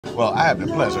Well, I have the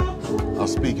pleasure of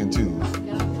speaking to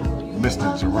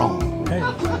Mr. Jerome. Hey.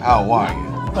 How are you?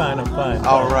 Fine, I'm fine.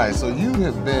 All right, so you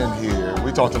have been here.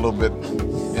 We talked a little bit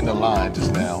in the line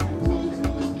just now.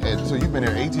 And so you've been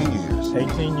here 18 years.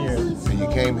 18 years. And you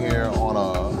came here on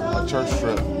a church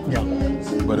trip. Yeah.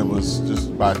 But it was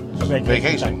just by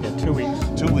vacation. Like 2 weeks.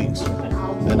 2 weeks.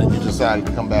 And then you decided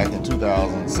to come back in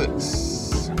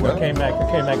 2006. I came back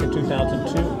in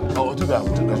 2002. Oh,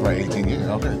 2002. That's right, 18 years.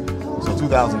 Okay. So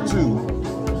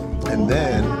 2002, and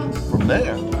then from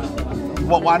there,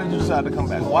 why did you decide to come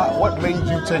back? What made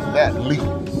you take that leap?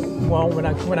 Well, when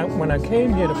I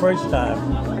came here the first time,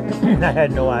 I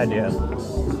had no idea.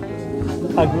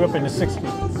 I grew up in the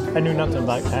 60s. I knew nothing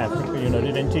about Africa. You know,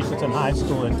 they didn't teach us in high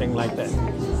school and things like that.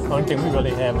 The only thing we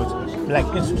really had was Black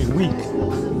History Week.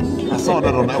 I saw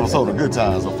that on the episode of Good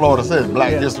Times. So Florida said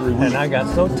Black History Week. And I got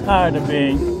so tired of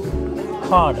being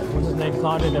Carter. What's his name?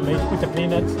 Carter that made with the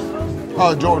peanuts?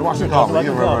 Oh, George Washington Carver.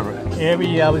 Right. Every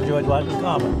year I was George Washington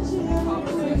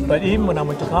Carver. But even when I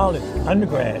went to college,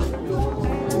 undergrad,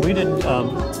 we didn't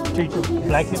teach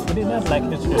Black history. We didn't have Black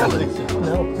history.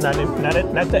 No, not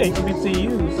the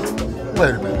HBCUs.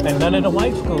 Wait a minute. And none of the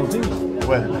white schools either.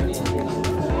 Wait a minute.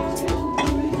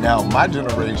 Now, my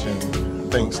generation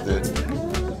thinks that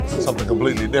something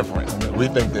completely different. We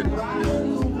think that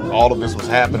all of this was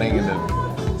happening,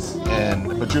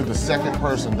 but you're the second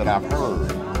person that I've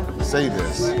heard say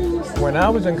this. When I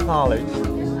was in college,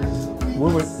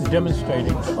 we were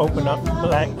demonstrating to open up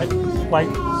white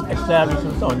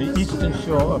establishments on the eastern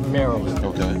shore of Maryland.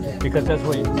 Okay. Because that's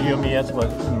where UMES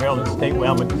was, Maryland State, where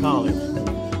I went to college.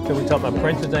 So we talked about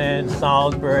Princess Anne,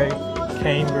 Salisbury,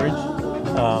 Cambridge,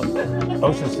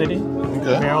 Ocean City,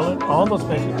 Maryland, all those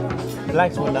places.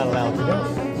 Blacks were not allowed to go.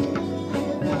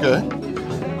 Okay.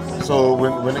 So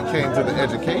when it came to the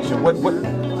education, what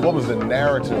was the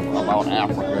narrative about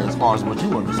Africa as far as what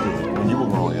you understood when you were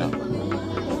growing up?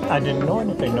 I didn't know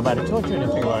anything. Nobody taught you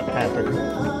anything about Africa.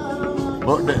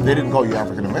 Well, they didn't call you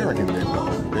African American then.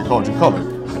 They called you colored.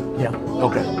 Yeah.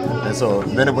 Okay. And so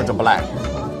then it went to black,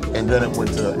 and then it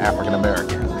went to African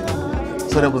American.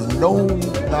 So there was no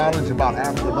knowledge about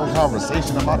Africa, no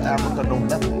conversation about Africa, no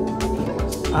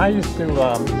nothing. I used to,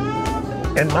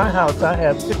 in my house, I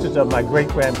have pictures of my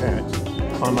great-grandparents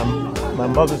on my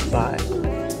mother's side,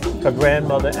 her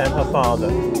grandmother and her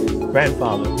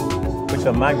grandfather, which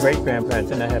are my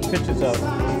great-grandparents, and I have pictures of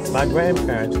my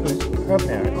grandparents, who's her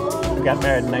parents, who got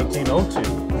married in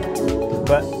 1902.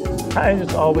 But I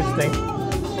just always think,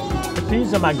 if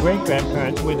these are my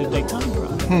great-grandparents, where did they come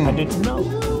from? I didn't know.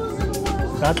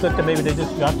 So I thought that maybe they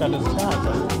just dropped out of the sky.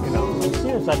 So, you know, I'm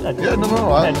serious. I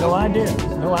had no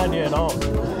idea at all.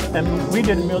 And we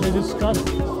didn't really discuss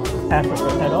Africa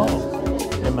at all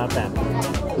in my family.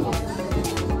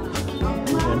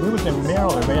 And we was in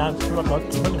Maryland, where I grew up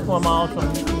about 24 miles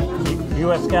from the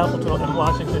U.S. Capitol in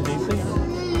Washington, D.C.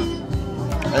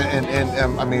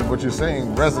 And I mean, what you're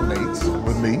saying resonates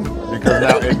with me because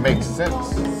now it makes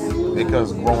sense.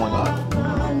 Because growing up,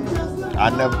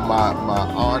 my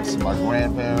aunts, my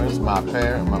grandparents, my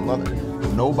parents, my mother,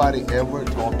 nobody ever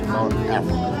talked about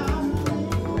Africa.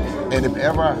 And if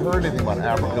ever I heard anything about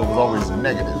Africa, it was always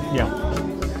negative. Yeah.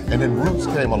 And then Roots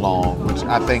came along, which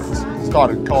I think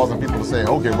started causing people to say,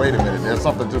 okay, wait a minute, there's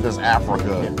something to this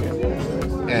Africa.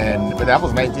 Yeah. But that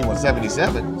was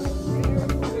 1977.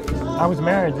 I was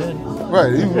married then.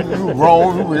 Right, you were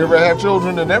grown, we ever had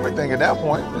children and everything at that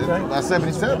point, by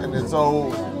 77. And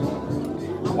so,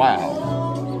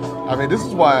 wow. I mean, this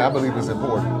is why I believe it's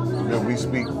important that we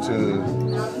speak to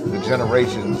the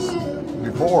generations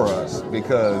before us,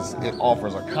 because it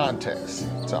offers a context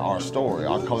to our story,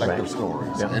 our collective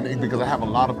stories. Yeah. And because I have a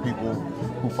lot of people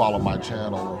who follow my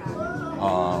channel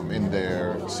in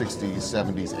their 60s,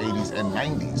 70s, 80s, and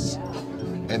 90s.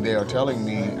 And they are telling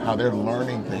me how they're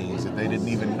learning things that they didn't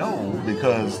even know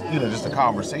because, you know, just the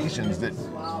conversations that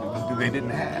they didn't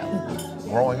have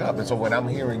growing up. And so when I'm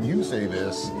hearing you say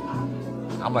this,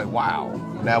 I'm like, wow.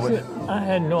 Now I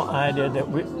had no idea that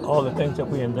all the things that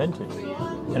we invented.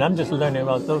 And I'm just learning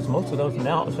about most of those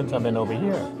now since I've been over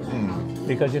here.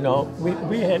 Because, you know,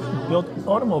 we had built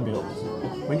automobiles.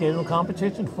 We gave them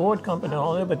competition, Ford company and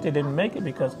all that, but they didn't make it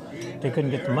because they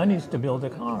couldn't get the monies to build the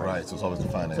cars. Right, so it's always the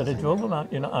finance. So they drove them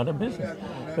out, out of business.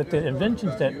 But the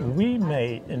inventions that we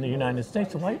made in the United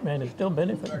States, the white man is still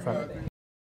benefiting from it.